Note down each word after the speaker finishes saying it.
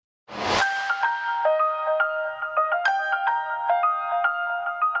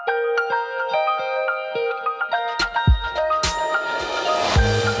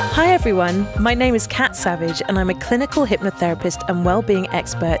Hi everyone, my name is Kat Savage and I'm a clinical hypnotherapist and wellbeing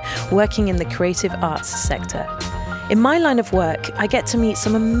expert working in the creative arts sector. In my line of work, I get to meet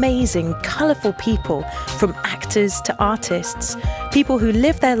some amazing, colourful people, from actors to artists, people who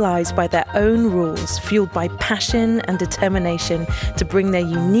live their lives by their own rules, fueled by passion and determination to bring their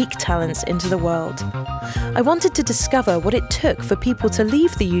unique talents into the world. I wanted to discover what it took for people to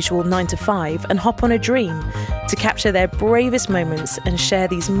leave the usual 9 to 5 and hop on a dream, to capture their bravest moments and share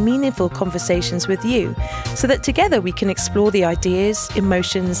these meaningful conversations with you, so that together we can explore the ideas,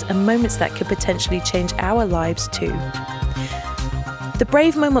 emotions and moments that could potentially change our lives too. The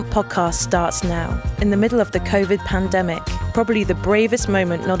Brave Moment podcast starts now, in the middle of the COVID pandemic, probably the bravest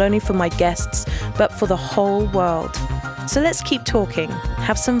moment not only for my guests, but for the whole world. So let's keep talking,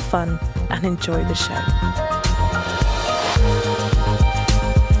 have some fun, and enjoy the show.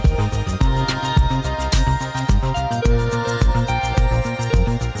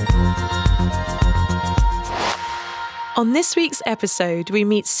 On this week's episode, we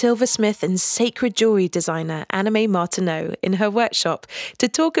meet Silversmith and sacred jewellery designer Annamai Martinot in her workshop to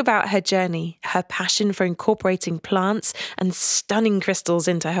talk about her journey, her passion for incorporating plants and stunning crystals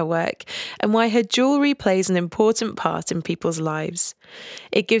into her work, and why her jewellery plays an important part in people's lives.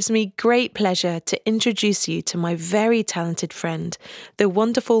 It gives me great pleasure to introduce you to my very talented friend, the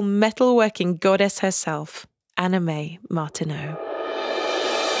wonderful metalworking goddess herself, Annamai Martinot.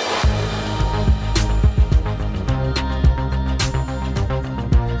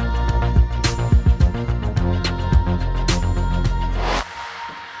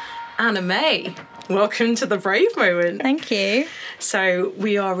 Annamai, welcome to the Brave Moment. Thank you. So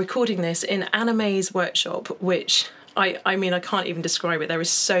we are recording this in Annamai's workshop, which I mean, I can't even describe it. There is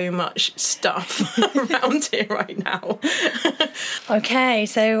so much stuff around here right now. Okay,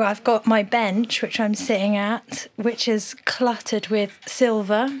 so I've got my bench, which I'm sitting at, which is cluttered with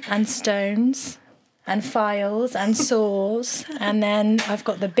silver and stones and files and saws. And then I've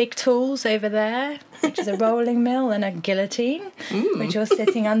got the big tools over there, which is a rolling mill and a guillotine, which you're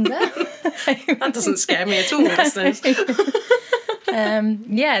sitting under. That doesn't scare me at all, listeners.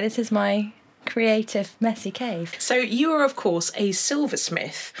 Yeah, this is my creative, messy cave. So you are, of course, a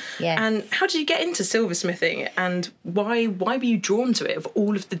silversmith. Yes. And how did you get into silversmithing, and why were you drawn to it, of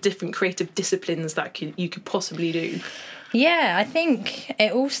all of the different creative disciplines that you could possibly do? Yeah, I think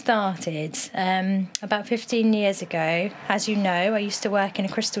it all started about 15 years ago. As you know, I used to work in a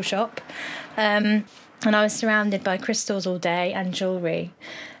crystal shop, and I was surrounded by crystals all day and jewellery.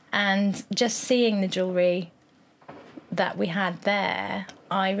 And just seeing the jewellery that we had there,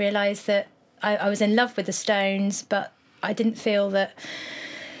 I realised that I was in love with the stones, but I didn't feel that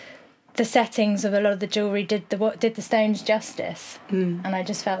the settings of a lot of the jewellery did the stones justice. And I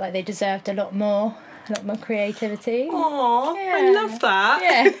just felt like they deserved a lot more creativity. Aww, yeah. I love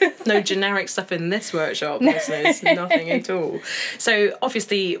that. Yeah. No generic stuff in this workshop, listeners. Nothing at all. So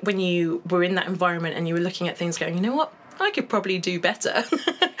obviously when you were in that environment and you were looking at things going, you know what, I could probably do better.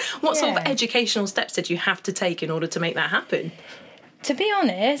 What sort of educational steps did you have to take in order to make that happen? To be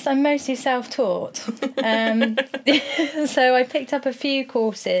honest, I'm mostly self-taught. So I picked up a few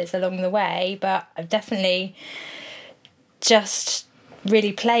courses along the way, but I've definitely just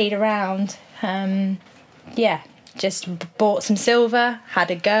really played around. Just bought some silver,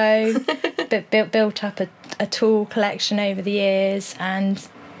 had a go, built up a tool collection over the years, and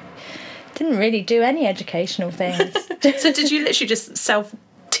didn't really do any educational things. So did you literally just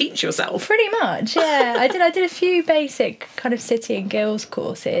self-teach yourself? Pretty much, yeah. I did a few basic kind of City and Guilds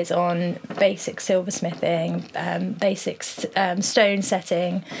courses on basic silversmithing, basic stone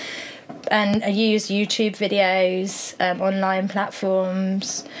setting, and I used YouTube videos, online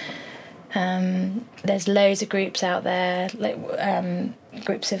platforms. There's loads of groups out there, like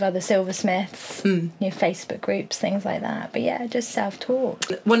groups of other silversmiths, Facebook groups, things like that. But yeah, just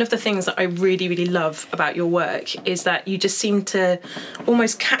self-taught. One of the things that I really, really love about your work is that you just seem to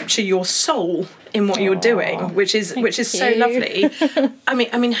almost capture your soul in what you're doing, which is so lovely.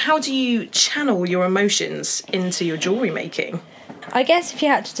 I mean, how do you channel your emotions into your jewellery making? I guess if you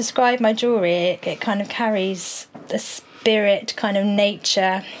had to describe my jewellery, it kind of carries a spirit, kind of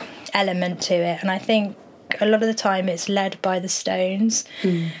nature element to it, and I think a lot of the time it's led by the stones.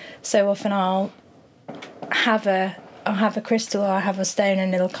 So often I'll have a crystal or I'll have a stone,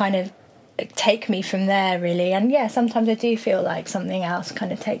 and it'll kind of take me from there, really. And yeah, sometimes I do feel like something else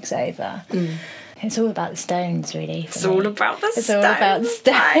kind of takes over. It's all about the stones, really. It's all about the stones. It's all about the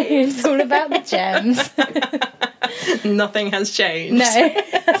stones. It's all about the gems. Nothing has changed. No.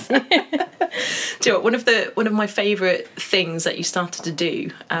 Do you know what, one of my favourite things that you started to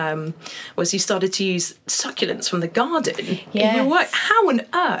do was you started to use succulents from the garden in your work. How on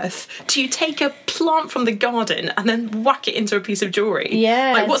earth do you take a plant from the garden and then whack it into a piece of jewellery?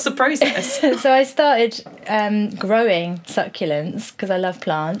 Yeah. Like, what's the process? So I started growing succulents because I love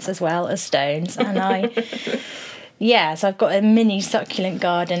plants as well as stones, and so I've got a mini succulent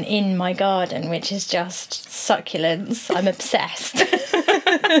garden in my garden, which is just succulents. I'm obsessed.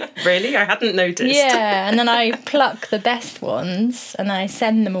 Really? I hadn't noticed. Yeah, and then I pluck the best ones and I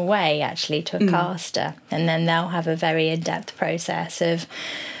send them away actually to a caster, and then they'll have a very in-depth process of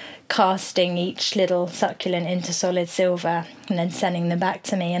casting each little succulent into solid silver and then sending them back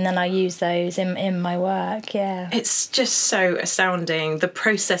to me, and then I use those in my work. Yeah, it's just so astounding the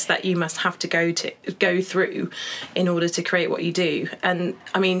process that you must have to go through in order to create what you do. And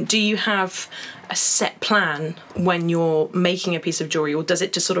I mean, do you have a set plan when you're making a piece of jewellery, or does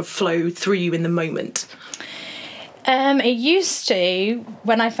it just sort of flow through you in the moment? It used to,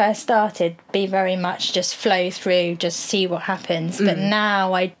 when I first started, be very much just flow through, just see what happens. But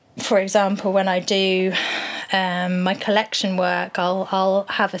now for example, when I do my collection work, I'll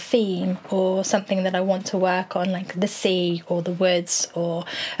have a theme or something that I want to work on, like the sea or the woods or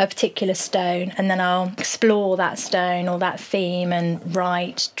a particular stone, and then I'll explore that stone or that theme and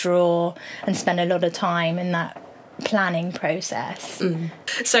write, draw, and spend a lot of time in that planning process.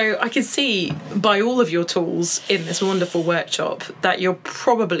 So I can see by all of your tools in this wonderful workshop that you're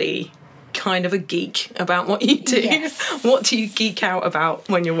probably kind of a geek about what you do. Yes. What do you geek out about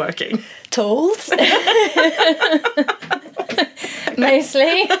when you're working? Tools.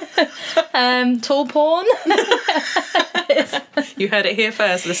 Mostly. Tool porn. You heard it here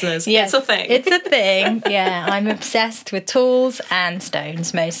first, listeners. Yes, it's a thing. It's a thing. Yeah, I'm obsessed with tools and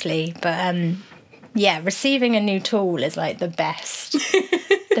stones mostly. But receiving a new tool is like the best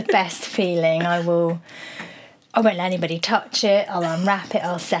feeling. I won't let anybody touch it. I'll unwrap it.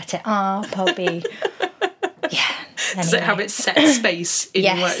 I'll set it up. I'll be, Anyway. Does it have its set space in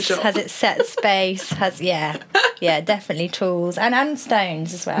your workshop? Yes, has its set space. Definitely tools and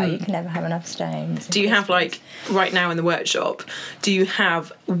stones as well. You can never have enough stones. Do you have, like, right now in the workshop, do you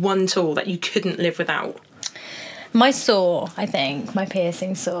have one tool that you couldn't live without? My saw, I think, my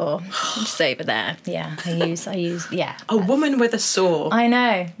piercing saw, just over there. Yeah, I use. Yeah. A woman with a saw. I know.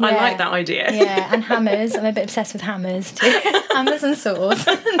 Yeah. I like that idea. Yeah, and hammers. I'm a bit obsessed with hammers too. Hammers and saws.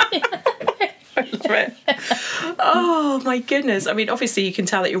 I love it. Oh my goodness. I mean, obviously you can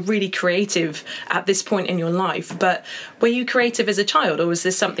tell that you're really creative at this point in your life, but were you creative as a child, or was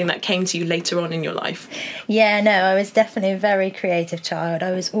this something that came to you later on in your life? Yeah, no, I was definitely a very creative child.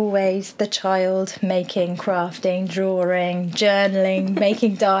 I was always the child making, crafting, drawing, journaling,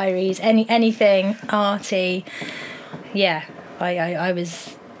 making diaries, anything arty. Yeah, I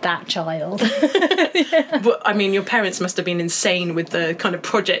was that child. But I mean, your parents must have been insane with the kind of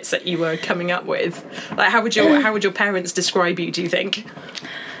projects that you were coming up with. Like, how would your parents describe you, do you think?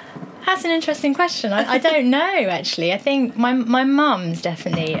 That's an interesting question. I don't know, actually. I think my mum's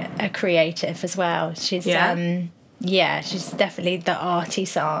definitely a creative as well. She's she's definitely the arty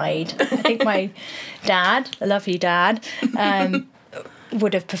side. I think my dad, I love you, Dad,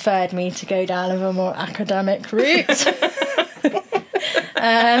 would have preferred me to go down a more academic route.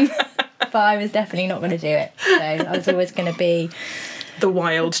 But I was definitely not going to do it. So I was always going to be the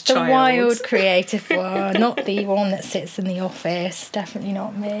wild child. The wild, creative one, not the one that sits in the office. Definitely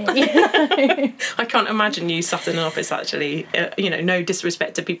not me. I can't imagine you sat in an office, actually. No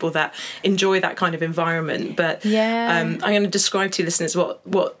disrespect to people that enjoy that kind of environment, but I'm going to describe to listeners what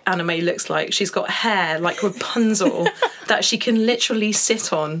Annamai looks like. She's got hair like Rapunzel that she can literally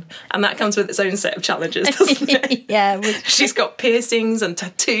sit on, and that comes with its own set of challenges, doesn't it? Yeah. She's got piercings and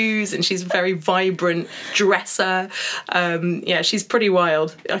tattoos, and she's a very vibrant dresser. She's pretty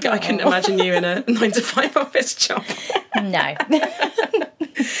wild. I couldn't imagine you in a 9-to-5 office job. No.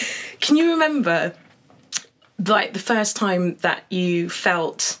 Can you remember, like, the first time that you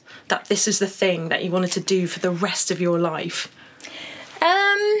felt that this is the thing that you wanted to do for the rest of your life?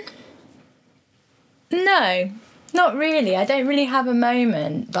 No, not really. I don't really have a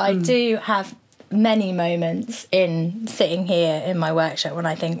moment, but I do have many moments in sitting here in my workshop when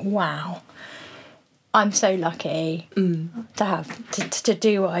I think, wow, I'm so lucky to have to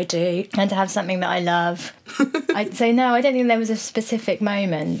do what I do and to have something that I love. I'd say no, I don't think there was a specific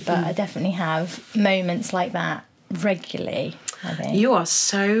moment, but I definitely have moments like that regularly, I think. You are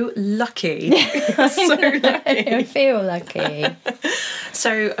so lucky. So lucky. I feel lucky.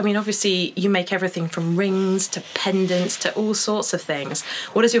 So, I mean, obviously you make everything from rings to pendants to all sorts of things.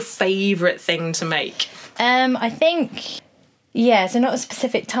 What is your favourite thing to make? I think Yeah, so not a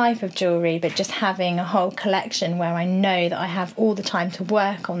specific type of jewellery, but just having a whole collection where I know that I have all the time to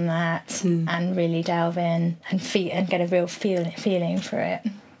work on that and really delve in and get a real feeling for it.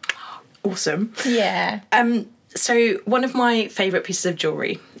 Awesome. Yeah. So one of my favourite pieces of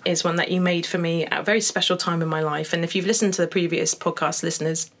jewellery is one that you made for me at a very special time in my life. And if you've listened to the previous podcast,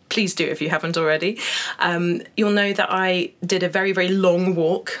 listeners, please do if you haven't already. You'll know that I did a very, very long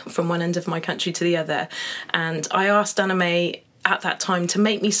walk from one end of my country to the other. And I asked Annamai at that time to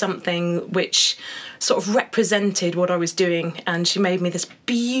make me something which sort of represented what I was doing. And she made me this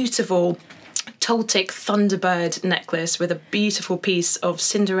beautiful Toltec Thunderbird necklace with a beautiful piece of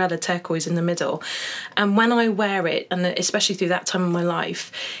Cinderella turquoise in the middle. And when I wear it, and especially through that time of my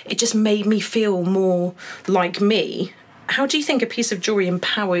life, it just made me feel more like me. How do you think a piece of jewellery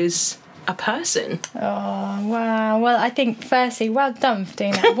empowers a person? Oh, wow. Well, I think, firstly, well done for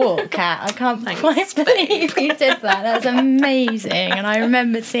doing that walk, Kat. I can't quite believe you did that. That was amazing. And I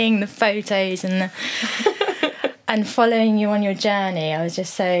remember seeing the photos and following you on your journey. I was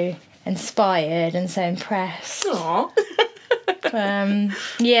just so inspired and so impressed. Aww.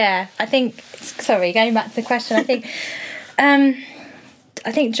 Yeah, I think, sorry, going back to the question, I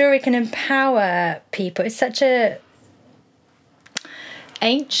think jewellery can empower people. It's such a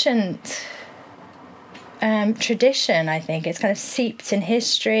ancient tradition, I think. It's kind of seeped in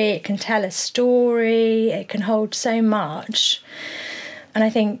history. It can tell a story. It can hold so much. And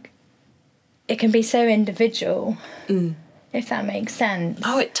I think it can be so individual. If that makes sense.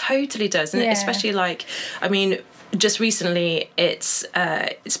 Oh, it totally does. And especially just recently it's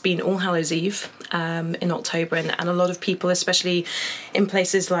been All Hallows Eve in October, and a lot of people, especially in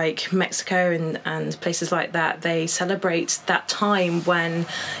places like Mexico and places like that, they celebrate that time when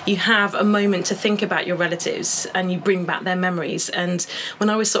you have a moment to think about your relatives and you bring back their memories. And when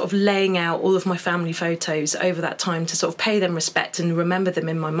I was sort of laying out all of my family photos over that time to sort of pay them respect and remember them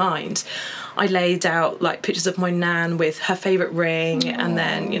in my mind, I laid out like pictures of my nan with her favourite ring, and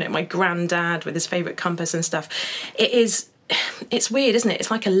then, you know, my granddad with his favourite compass and stuff. It's weird, isn't it?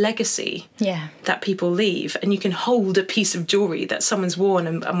 It's like a legacy that people leave, and you can hold a piece of jewellery that someone's worn,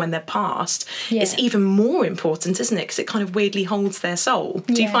 and when they're passed, it's even more important, isn't it? Because it kind of weirdly holds their soul.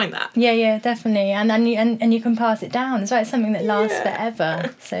 Do you find that? Yeah, definitely. And you can pass it down as well. It's something that lasts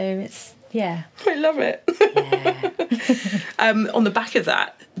forever. So it's, I love it. On the back of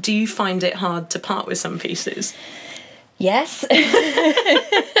that, do you find it hard to part with some pieces? Yes.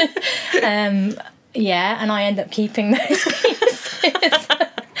 And I end up keeping those pieces.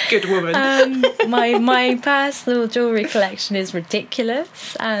 Good woman. My personal jewellery collection is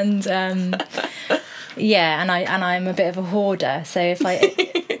ridiculous, and and I'm a bit of a hoarder. So if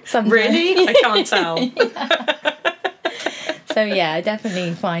really, I can't tell. So I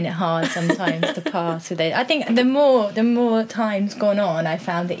definitely find it hard sometimes to pass with it. I think the more time's gone on, I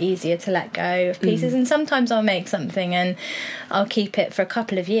found it easier to let go of pieces. And sometimes I'll make something and I'll keep it for a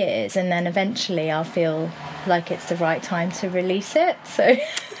couple of years, and then eventually I'll feel like it's the right time to release it. So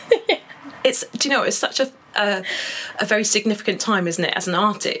it's such a very significant time, isn't it, as an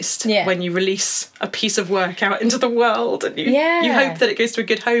artist, when you release a piece of work out into the world, and you hope that it goes to a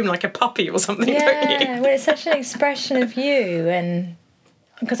good home, like a puppy or something, don't you? Well, it's such an expression of you, and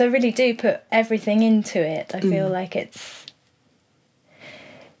because I really do put everything into it. I feel like it's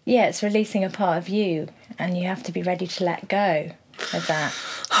releasing a part of you, and you have to be ready to let go of that.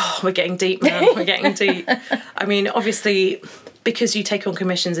 Oh, we're getting deep now. We're getting deep. I mean, obviously, because you take on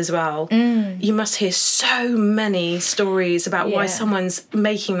commissions as well, you must hear so many stories about why someone's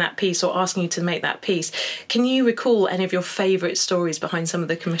making that piece or asking you to make that piece. Can you recall any of your favourite stories behind some of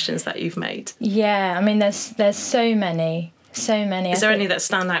the commissions that you've made? Yeah, I mean, there's so many. Is there any that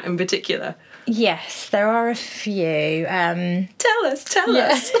stand out in particular? Yes, there are a few. Tell us.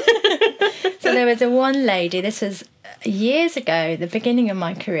 So there was one lady, this was years ago, the beginning of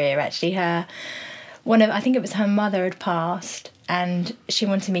my career actually. I think it was her mother had passed, and she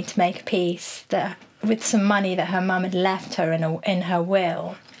wanted me to make a piece that with some money that her mum had left her in her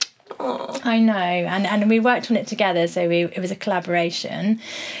will. Aww. I know, and we worked on it together, so it was a collaboration.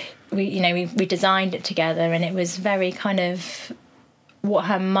 We designed it together, and it was very kind of what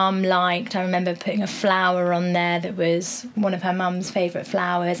her mum liked. I remember putting a flower on there that was one of her mum's favourite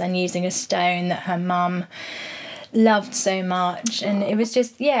flowers, and using a stone that her mum loved so much. And it was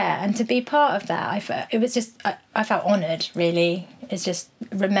just and to be part of that, I felt honoured, really. It's just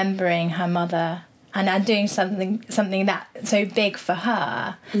remembering her mother and doing something that so big for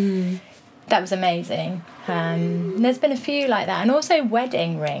her. That was amazing. There's been a few like that, and also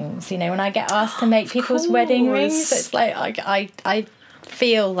wedding rings. When I get asked to make people's wedding rings, it's like I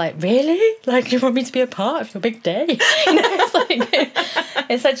feel like, really? Like, you want me to be a part of your big day? You know, it's like,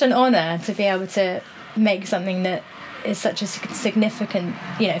 it's such an honour to be able to make something that is such a significant,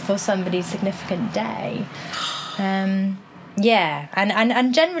 you know, for somebody's significant day. Yeah,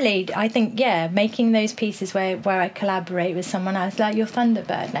 and generally, I think, making those pieces where I collaborate with someone else, like your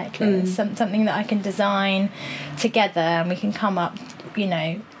Thunderbird necklace, something that I can design together and we can come up, you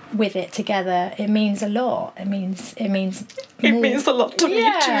know, with it together. It means a lot. It means a lot to me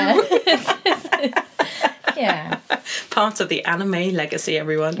too. Yeah. Part of the Annamai legacy,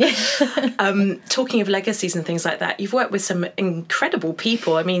 everyone. Talking of legacies and things like that, you've worked with some incredible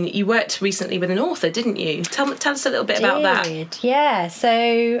people. I mean, you worked recently with an author, didn't you? Tell us a little bit about that. Yeah.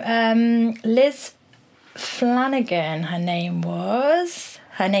 So Liz Flanagan, her name is,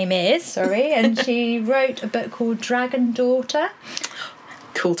 and she wrote a book called Dragon Daughter.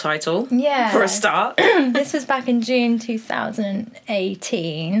 Cool title. Yeah. For a start. This was back in June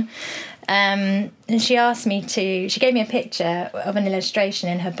 2018. And she asked me she gave me a picture of an illustration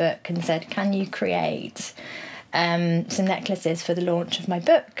in her book and said, can you create some necklaces for the launch of my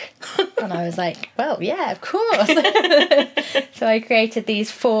book? And I was like, well, yeah, of course. So I created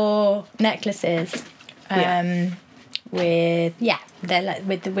these 4 necklaces with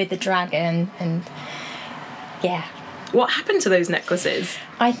the dragon and yeah. What happened to those necklaces?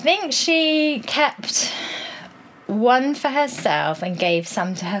 I think she kept one for herself and gave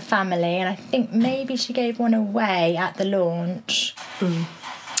some to her family, and I think maybe she gave one away at the launch.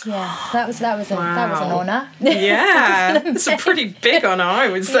 Yeah, that was an honour. Yeah, it's a pretty big honour, I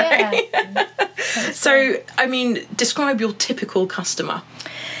would say. Yeah. So, I mean, describe your typical customer.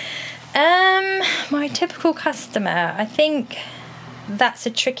 My typical customer, I think that's a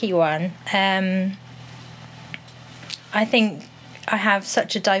tricky one. I think I have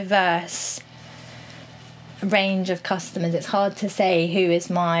such a diverse range of customers. It's hard to say who is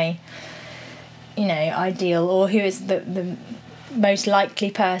my, you know, ideal or who is the most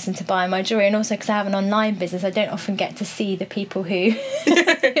likely person to buy my jewellery. And also because I have an online business, I don't often get to see the people who who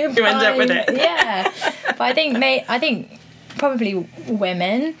end up with it. Yeah, but I think probably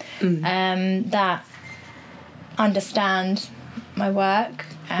women that understand my work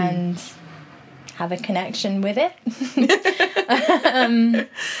and have a connection with it.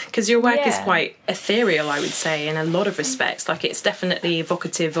 Because your work is quite ethereal, I would say, in a lot of respects. Like, it's definitely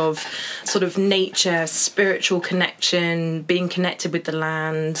evocative of sort of nature, spiritual connection, being connected with the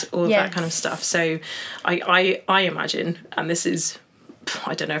land, all of that kind of stuff. So I imagine, and this is,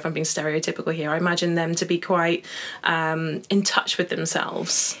 I don't know if I'm being stereotypical here, I imagine them to be quite in touch with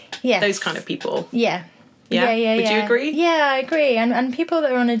themselves. Yes. Those kind of people. Yeah. Yeah. Would you agree? Yeah, I agree. And people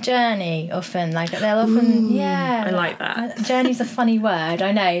that are on a journey often, like, they'll often, I like that. Journey's a funny word,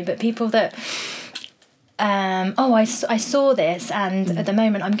 I know, but people that, I saw this and at the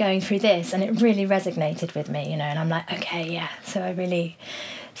moment I'm going through this and it really resonated with me, you know, and I'm like, okay, yeah. So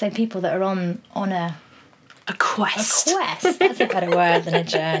people that are on a quest. A quest. That's a better word than a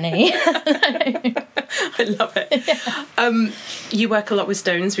journey. I love it. Yeah. You work a lot with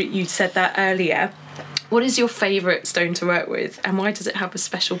stones. You said that earlier. What is your favourite stone to work with, and why does it have a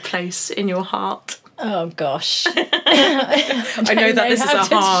special place in your heart? Oh, gosh. I know that this is a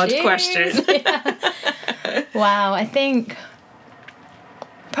hard question. Yeah. Wow, I think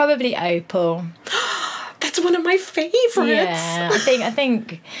probably opal. That's one of my favourites. Yeah, I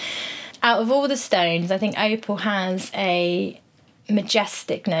think out of all the stones, I think opal has a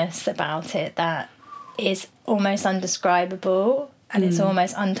majesticness about it that is almost undescribable. And it's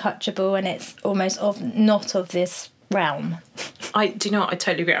almost untouchable, and it's almost not of this realm. I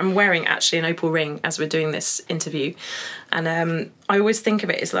totally agree. I'm wearing actually an opal ring as we're doing this interview, and I always think of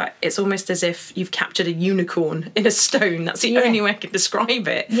it as like it's almost as if you've captured a unicorn in a stone. That's the only way I can describe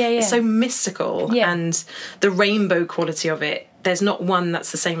it. Yeah. It's so mystical, and the rainbow quality of it. There's not one that's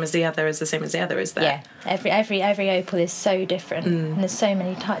the same as the other, is there? Yeah, every opal is so different, and there's so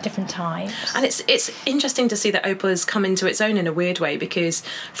many different types. And it's interesting to see that opal has come into its own in a weird way, because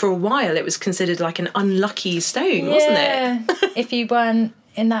for a while it was considered like an unlucky stone, wasn't it? If you weren't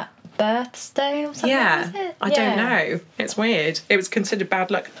in that birthstone or something, was it? I don't know. It's weird. It was considered bad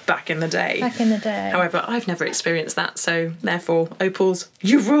luck back in the day. However, I've never experienced that, so therefore, opals,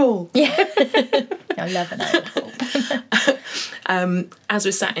 you rule. Yeah. I love an opal. As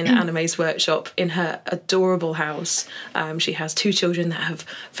we're sat in Annamai's workshop in her adorable house, she has 2 children that have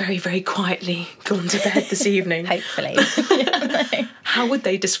very, very quietly gone to bed this evening. Hopefully. How would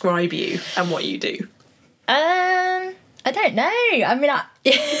they describe you and what you do? I don't know. I mean,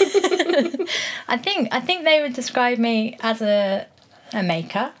 I think they would describe me as a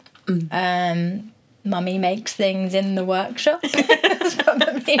maker. mummy makes things in the workshop. That's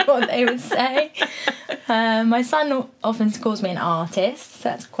probably what they would say. My son often calls me an artist.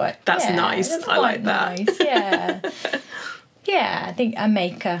 That's nice. That's I like that. Nice. Yeah. Yeah, I think a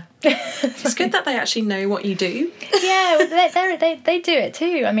maker. It's good that they actually know what you do. Yeah, well, they do it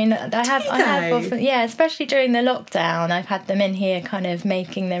too. I mean, I have often, especially during the lockdown, I've had them in here kind of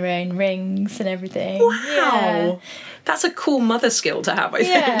making their own rings and everything. Wow. Yeah. That's a cool mother skill to have, I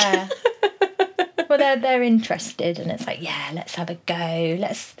think. Well, they're interested, and it's like, yeah, let's have a go.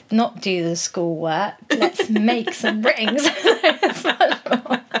 Let's not do the schoolwork. Let's make some rings.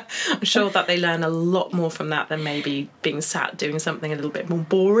 I'm sure that they learn a lot more from that than maybe being sat doing something a little bit more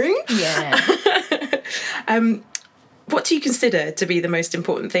boring. Yeah. What do you consider to be the most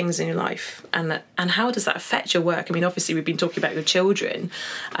important things in your life, and how does that affect your work? I mean, obviously we've been talking about your children.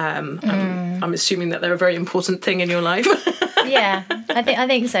 I'm assuming that they're a very important thing in your life. Yeah, I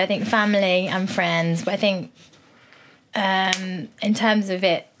think so. I think family and friends, but I think in terms of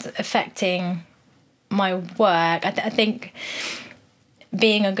it affecting my work, I think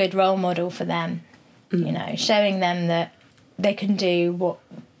being a good role model for them, you know, showing them that they can do what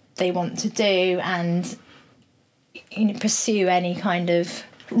they want to do and, you know, pursue any kind of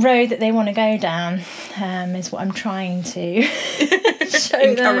road that they want to go down, is what I'm trying to show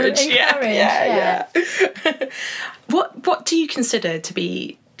encourage. them. Yeah. What do you consider to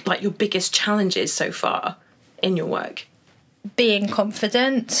be like your biggest challenges so far in your work? Being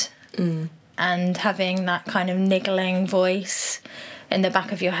confident and having that kind of niggling voice in the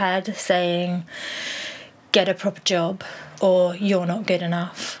back of your head saying, get a proper job, or you're not good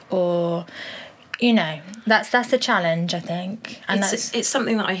enough, or, you know, that's the challenge, I think. And it's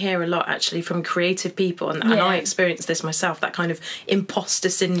something that I hear a lot actually from creative people, and I experience this myself, that kind of imposter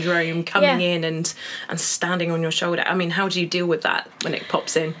syndrome coming in and standing on your shoulder. I mean, how do you deal with that when it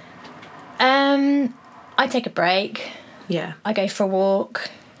pops in? I take a break. Yeah. I go for a walk.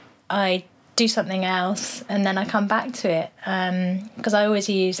 I do something else, and then I come back to it, because I always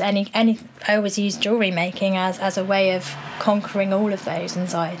use I always use jewellery making as a way of conquering all of those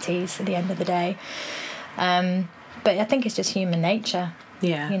anxieties at the end of the day. But I think it's just human nature.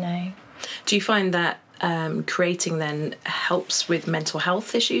 Yeah. You know. Do you find that creating then helps with mental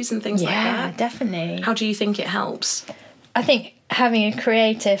health issues and things like that? Yeah, definitely. How do you think it helps? I think having a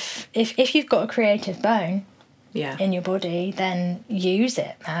creative, if you've got a creative bone in your body, then use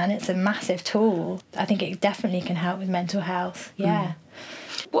it, man. It's a massive tool. I think it definitely can help with mental health. Yeah.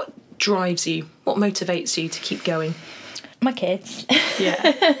 What drives you? What motivates you to keep going? My kids. Yeah.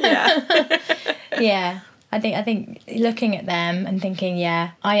 Yeah. I think looking at them and thinking,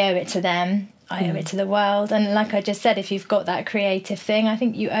 I owe it to them. I owe it to the world. And like I just said, if you've got that creative thing, I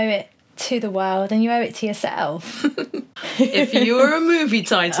think you owe it to the world and you owe it to yourself. If you were a movie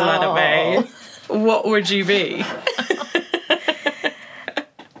title, Annamai, what would you be?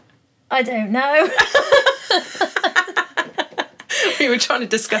 I don't know. We were trying to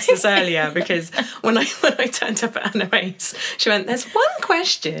discuss this earlier because when I turned up at Annamai's, she went, there's one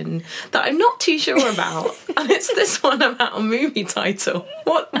question that I'm not too sure about, and it's this one about a movie title.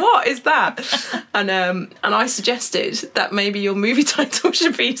 What is that? And I suggested that maybe your movie title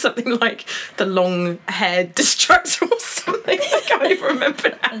should be something like The Long-Haired Destructor or something. I can't even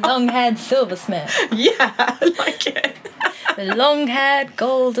remember now. The Long-Haired Silversmith. Yeah, I like it. The long-haired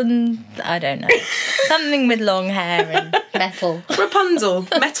golden, I don't know, something with long hair and metal. Rapunzel,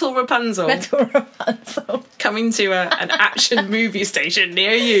 Metal Rapunzel. Metal Rapunzel. Coming to an action movie station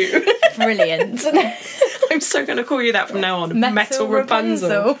near you. Brilliant. I'm so going to call you that from now on. Metal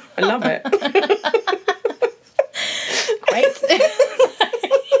Rapunzel. I love it. Great.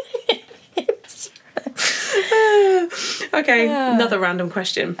 Okay, another random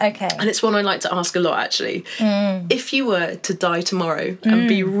question. Okay. And it's one I like to ask a lot, actually. If you were to die tomorrow and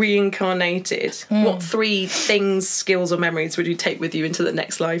be reincarnated, what 3 things, skills or memories would you take with you into the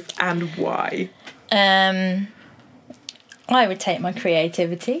next life, and why? I would take my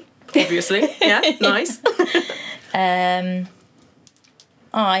creativity. Obviously. Yeah, nice.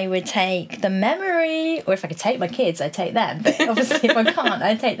 I would take the memory, or if I could take my kids, I'd take them. But obviously if I can't,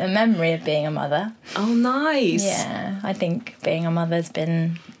 I'd take the memory of being a mother. Oh, nice. Yeah, I think being a mother's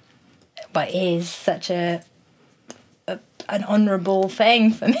is such an honourable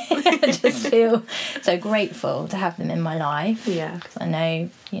thing for me. I just feel so grateful to have them in my life. Yeah. Because I know,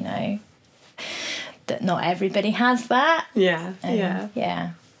 you know, that not everybody has that. Yeah,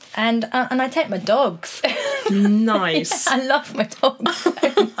 yeah. And I take my dogs. Nice. I love my dogs so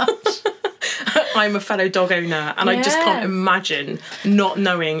much. I'm a fellow dog owner, and I just can't imagine not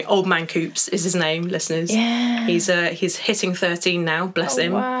knowing Old Man Coops is his name, listeners. Yeah. He's hitting 13 now, bless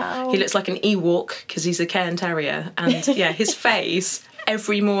him. Wow. He looks like an Ewok because he's a Cairn Terrier. And yeah, his face,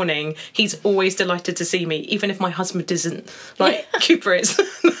 every morning, he's always delighted to see me, even if my husband isn't, like Cooper is.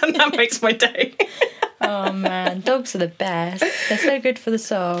 And that makes my day. Oh man, dogs are the best. They're so good for the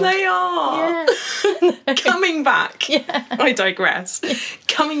soul. They are. Yeah. Coming back. Yeah. I digress.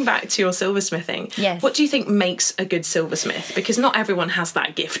 Coming back to your silversmithing. Yes. What do you think makes a good silversmith? Because not everyone has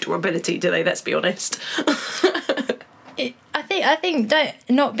that gift or ability, do they? Let's be honest. I think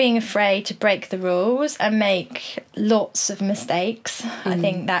not being afraid to break the rules and make lots of mistakes. I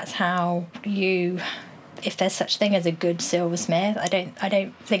think that's how you, if there's such thing as a good silversmith, I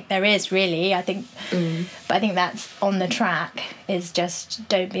don't think there is really. I think, but I think that's on the track is just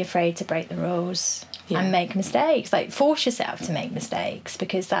don't be afraid to break the rules and make mistakes. Like force yourself to make mistakes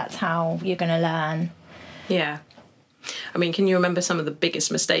because that's how you're going to learn. Yeah. I mean, can you remember some of the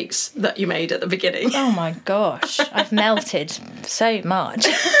biggest mistakes that you made at the beginning? Oh my gosh, I've melted so much.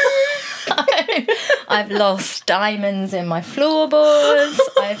 I've lost diamonds in my floorboards.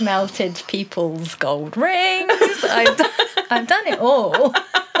 I've melted people's gold rings. I've done it all.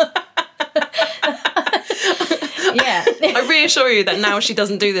 Yeah. I reassure you that now she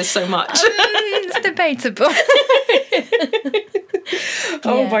doesn't do this so much. It's debatable.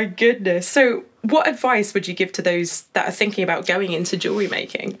 Oh my goodness. So what advice would you give to those that are thinking about going into jewellery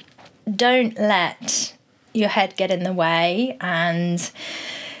making? Don't let your head get in the way and,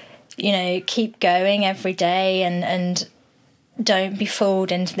 you know, keep going every day and don't be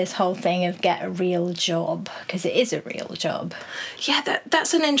fooled into this whole thing of get a real job, because it is a real job. Yeah,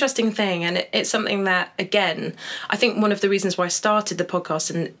 that's an interesting thing, and it's something that, again, I think one of the reasons why I started the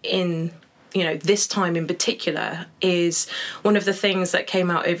podcast and in you know, this time in particular is one of the things that came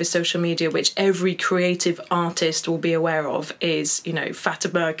out over social media, which every creative artist will be aware of, is, you know,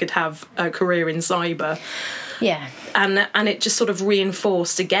 Fatima could have a career in cyber. Yeah. And it just sort of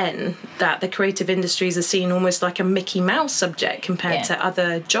reinforced again that the creative industries are seen almost like a Mickey Mouse subject compared to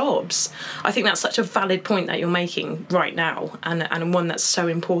other jobs. I think that's such a valid point that you're making right now, and one that's so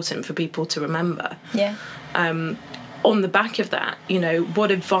important for people to remember. Yeah. On the back of that, you know, what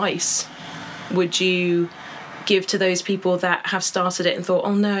advice would you give to those people that have started it and thought,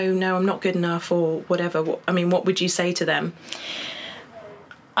 oh no, I'm not good enough, or whatever? What would you say to them?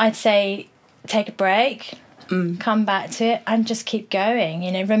 I'd say take a break, come back to it, and just keep going.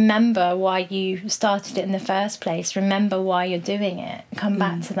 You know, remember why you started it in the first place. Remember why you're doing it. Come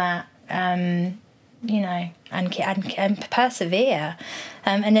back to that. You know, and persevere.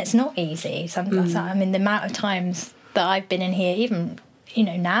 And it's not easy. Sometimes, I mean, the amount of times that I've been in here, even, you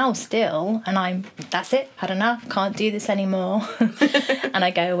know, now still, and that's it, had enough, can't do this anymore. And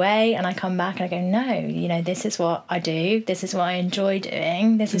I go away and I come back and I go, no, you know, this is what I do, this is what I enjoy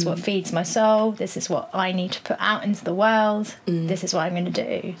doing, this is what feeds my soul, this is what I need to put out into the world, this is what I'm going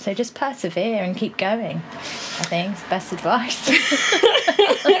to do. So just persevere and keep going, I think is the best advice.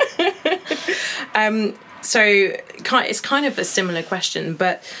 So it's kind of a similar question,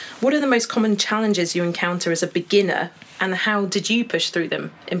 but what are the most common challenges you encounter as a beginner, and how did you push through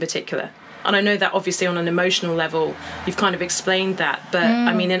them in particular? And I know that obviously on an emotional level, you've kind of explained that, but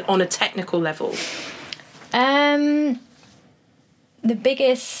I mean, on a technical level. The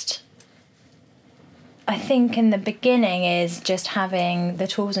biggest, I think, in the beginning is just having the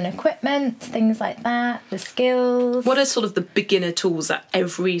tools and equipment, things like that, the skills. What are sort of the beginner tools that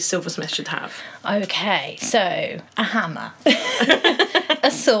every silversmith should have? Okay, so a hammer, a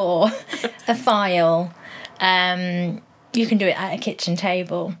saw, a file. You can do it at a kitchen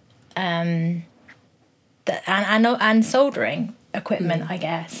table, and soldering equipment, I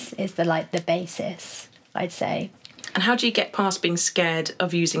guess, is the basis, I'd say. And how do you get past being scared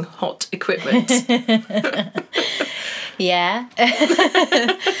of using hot equipment? Yeah.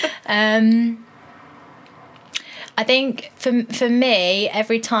 I think for me,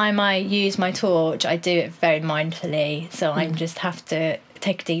 every time I use my torch, I do it very mindfully. So I just have to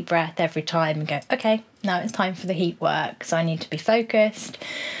take a deep breath every time and go, okay, now it's time for the heat work. So I need to be focused,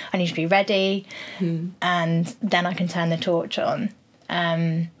 I need to be ready, and then I can turn the torch on.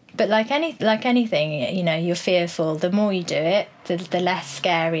 But like anything, you know, you're fearful. The more you do it, the less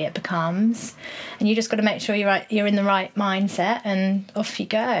scary it becomes, and you just got to make sure you're in the right mindset, and off you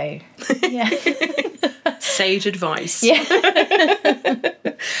go. Yeah. Sage advice. Yeah.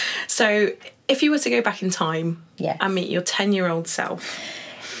 So, if you were to go back in time and meet your 10-year-old self,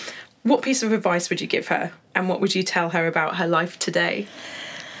 what piece of advice would you give her, and what would you tell her about her life today?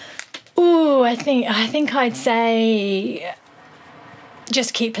 Oh, I think I'd say,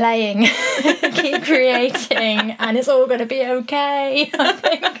 just keep playing, keep creating, and it's all going to be okay. I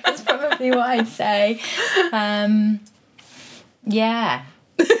think that's probably what I'd say. Yeah.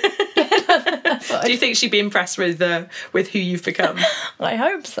 Do you think she'd be impressed with who you've become? Well, I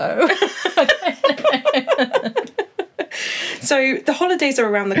hope so. So the holidays are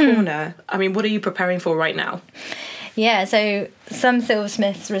around the corner. I mean, what are you preparing for right now? Yeah, so some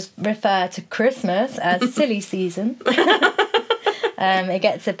silversmiths refer to Christmas as silly season. It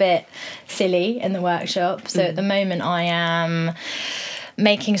gets a bit silly in the workshop. So at the moment I am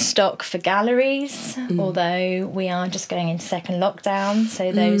making stock for galleries, although we are just going into second lockdown.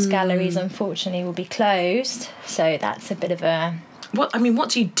 So those galleries, unfortunately, will be closed. So that's a bit of a... What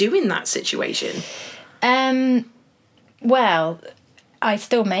do you do in that situation? Well, I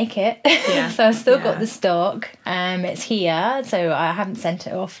still make it. Yeah. So I've still got the stock. It's here, so I haven't sent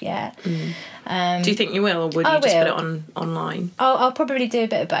it off yet. Do you think you will, or would you just put it online? I'll probably do a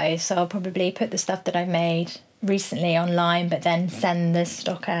bit of both. So I'll probably put the stuff that I've made recently online, but then send the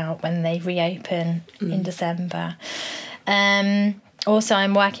stock out when they reopen in December. Also,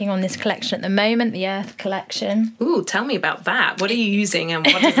 I'm working on this collection at the moment, the Earth collection. Ooh, tell me about that. What are you using and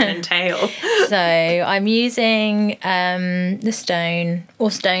what does it entail? So I'm using the stones,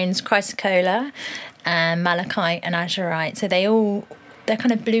 chrysocolla, malachite and azurite. So they're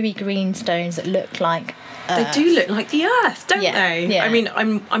kind of bluey green stones that look like Earth. They do look like the Earth, don't they? Yeah. I mean,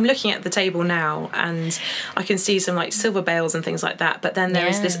 I'm looking at the table now and I can see some like silver bales and things like that, but then there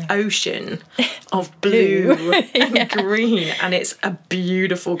is this ocean of blue and green, and it's a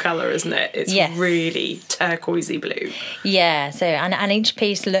beautiful colour, isn't it? It's really turquoisey blue. Yeah, so and each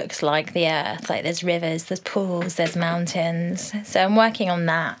piece looks like the Earth. Like there's rivers, there's pools, there's mountains. So I'm working on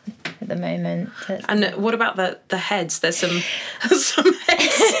that at the moment. And what about the heads? There's some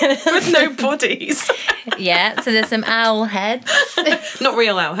heads with no bodies. Yeah, so there's some owl heads. Not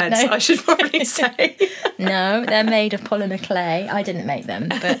real owl heads, no. I should probably say. No, they're made of polymer clay. I didn't make them,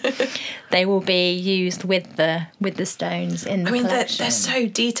 but they will be used with the stones in the collection. They're so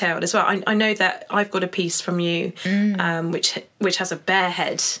detailed as well. I know that I've got a piece from you, which has a bear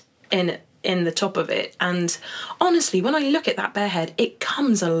head in the top of it, and honestly, when I look at that bear head, it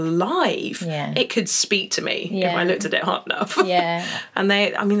comes alive. Yeah. It could speak to me if I looked at it hard enough. Yeah. And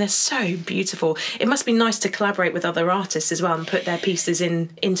they're so beautiful. It must be nice to collaborate with other artists as well and put their pieces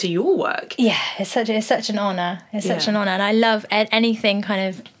into your work. Yeah, it's such an honour. It's such an honour, and I love anything kind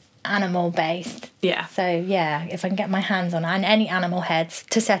of animal based. Yeah. So yeah, if I can get my hands on any animal heads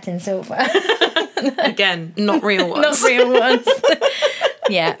to set in silver. Again, not real ones. Not real ones.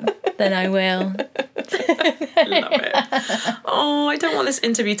 Yeah, then I will. Love it. Oh, I don't want this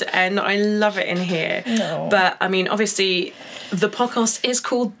interview to end. I love it in here. No. But I mean, obviously, the podcast is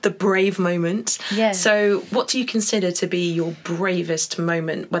called The Brave Moment. Yes. So what do you consider to be your bravest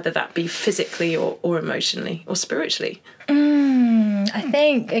moment, whether that be physically or emotionally or spiritually? I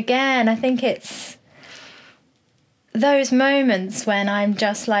think it's those moments when I'm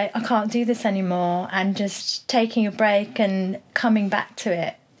just like, I can't do this anymore, and just taking a break and coming back to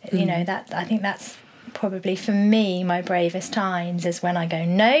it. You know, I think that's probably for me my bravest times, is when I go,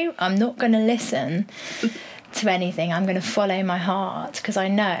 no, I'm not going to listen to anything. I'm going to follow my heart, because I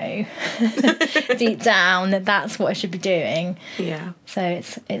know deep down that that's what I should be doing. Yeah. So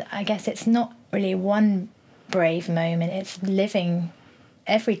I guess it's not really one brave moment. It's living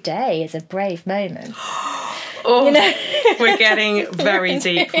every day is a brave moment. Oh, you know? We're getting very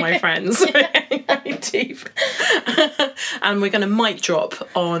deep, my friends. We're getting very deep. And we're going to mic drop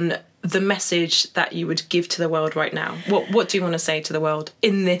on the message that you would give to the world right now. What do you want to say to the world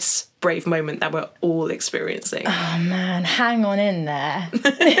in this brave moment that we're all experiencing? Oh man, hang on in there.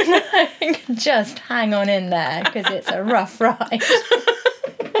 Just hang on in there, because it's a rough ride.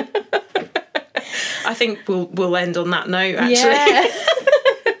 I think we'll end on that note, actually. Yeah.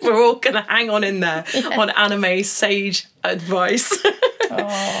 We're all going to hang on in there on Annamai's sage advice.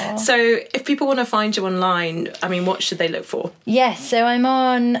 So if people want to find you online, I mean, what should they look for? Yes, so I'm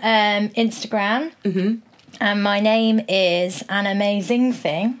on Instagram, and my name is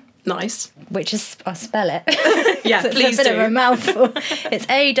Annamai. Nice. Which is, I'll spell it. Yeah, so please it's a bit do. of a mouthful. It's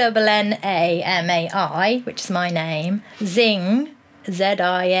Annamai, which is my name. Zing, Zing,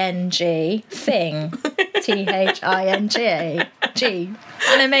 thing, Thing.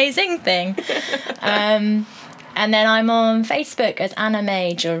 An amazing thing. And then I'm on Facebook as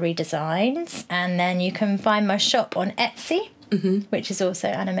Annamai Jewellery Designs, and then you can find my shop on Etsy, which is also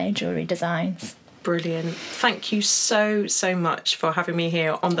Annamai Jewellery Designs. Brilliant. Thank you so much for having me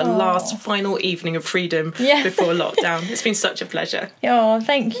here on the last final evening of freedom before lockdown. It's been such a pleasure. Oh,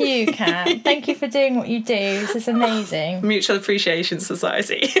 thank you, Kat. Thank you for doing what you do. This is amazing. Mutual Appreciation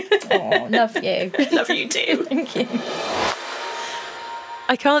Society. Oh, love you. Love you too. Thank you.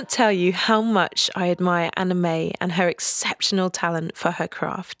 I can't tell you how much I admire Annamai and her exceptional talent for her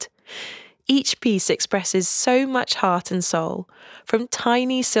craft. Each piece expresses so much heart and soul, from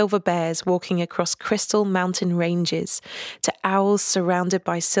tiny silver bears walking across crystal mountain ranges to owls surrounded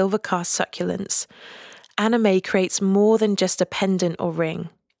by silver-cast succulents. Annamai creates more than just a pendant or ring.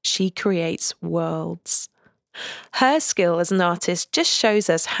 She creates worlds. Her skill as an artist just shows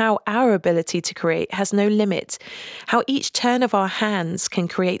us how our ability to create has no limit, how each turn of our hands can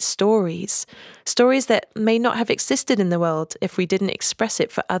create stories that may not have existed in the world if we didn't express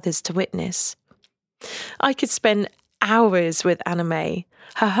it for others to witness. I could spend hours with Annamai.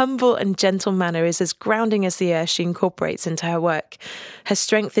 Her humble and gentle manner is as grounding as the earth she incorporates into her work. Her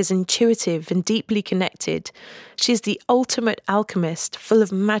strength is intuitive and deeply connected. She is the ultimate alchemist, full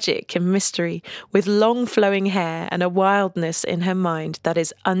of magic and mystery, with long flowing hair and a wildness in her mind that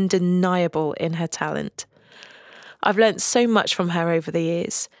is undeniable in her talent. I've learnt so much from her over the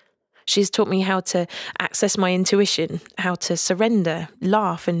years. She's taught me how to access my intuition, how to surrender,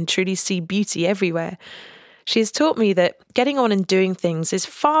 laugh, and truly see beauty everywhere. She has taught me that getting on and doing things is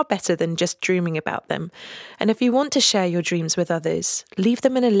far better than just dreaming about them. And if you want to share your dreams with others, leave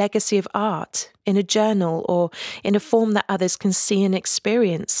them in a legacy of art, in a journal, or in a form that others can see and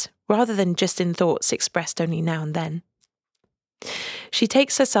experience, rather than just in thoughts expressed only now and then. She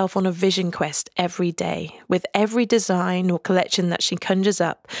takes herself on a vision quest every day, with every design or collection that she conjures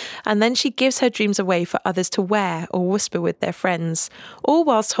up, and then she gives her dreams away for others to wear or whisper with their friends, all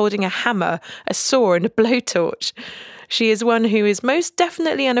whilst holding a hammer, a saw, and a blowtorch. She is one who is most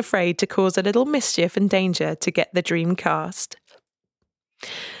definitely unafraid to cause a little mischief and danger to get the dream cast.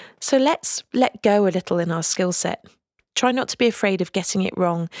 So let's let go a little in our skill set. Try not to be afraid of getting it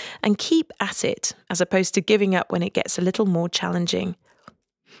wrong and keep at it, as opposed to giving up when it gets a little more challenging.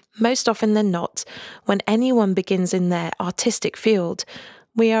 Most often than not, when anyone begins in their artistic field,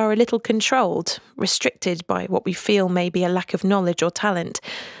 we are a little controlled, restricted by what we feel may be a lack of knowledge or talent.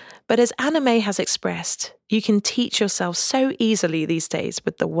 But as Annamai has expressed, you can teach yourself so easily these days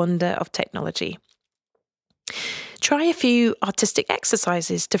with the wonder of technology. Try a few artistic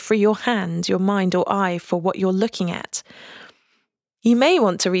exercises to free your hand, your mind, or eye for what you're looking at. You may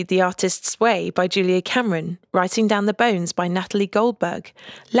want to read The Artist's Way by Julia Cameron, Writing Down the Bones by Natalie Goldberg,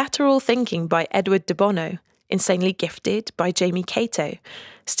 Lateral Thinking by Edward de Bono, Insanely Gifted by Jamie Cato,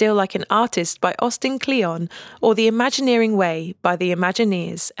 Still Like an Artist by Austin Kleon, or The Imagineering Way by the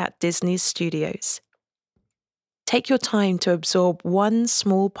Imagineers at Disney's Studios. Take your time to absorb one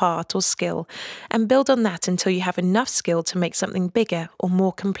small part or skill and build on that until you have enough skill to make something bigger or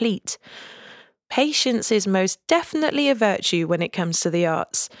more complete. Patience is most definitely a virtue when it comes to the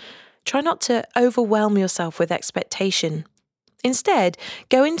arts. Try not to overwhelm yourself with expectation. Instead,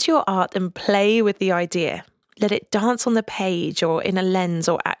 go into your art and play with the idea. Let it dance on the page or in a lens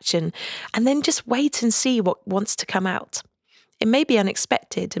or action, and then just wait and see what wants to come out. It may be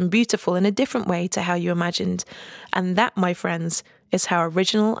unexpected and beautiful in a different way to how you imagined. And that, my friends, is how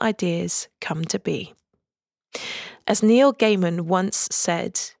original ideas come to be. As Neil Gaiman once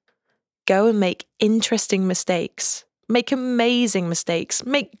said, go and make interesting mistakes. Make amazing mistakes.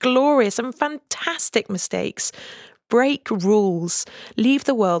 Make glorious and fantastic mistakes. Break rules. Leave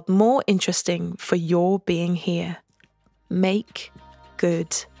the world more interesting for your being here. Make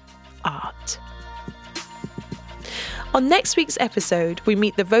good art. On next week's episode, we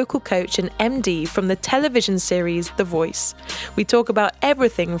meet the vocal coach and MD from the television series The Voice. We talk about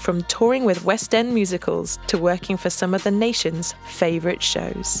everything from touring with West End musicals to working for some of the nation's favourite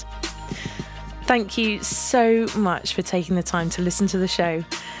shows. Thank you so much for taking the time to listen to the show.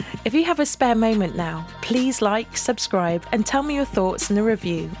 If you have a spare moment now, please like, subscribe, and tell me your thoughts in a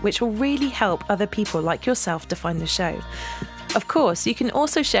review, which will really help other people like yourself to find the show. Of course, you can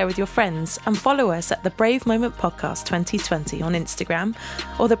also share with your friends and follow us at the Brave Moment Podcast 2020 on Instagram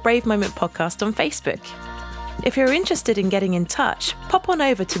or the Brave Moment Podcast on Facebook. If you're interested in getting in touch, pop on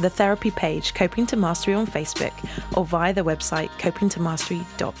over to the therapy page Coping to Mastery on Facebook or via the website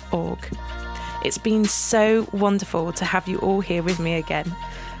copingtomastery.org. It's been so wonderful to have you all here with me again.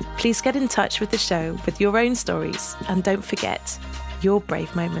 Please get in touch with the show with your own stories, and don't forget, your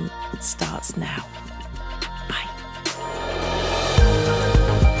brave moment starts now.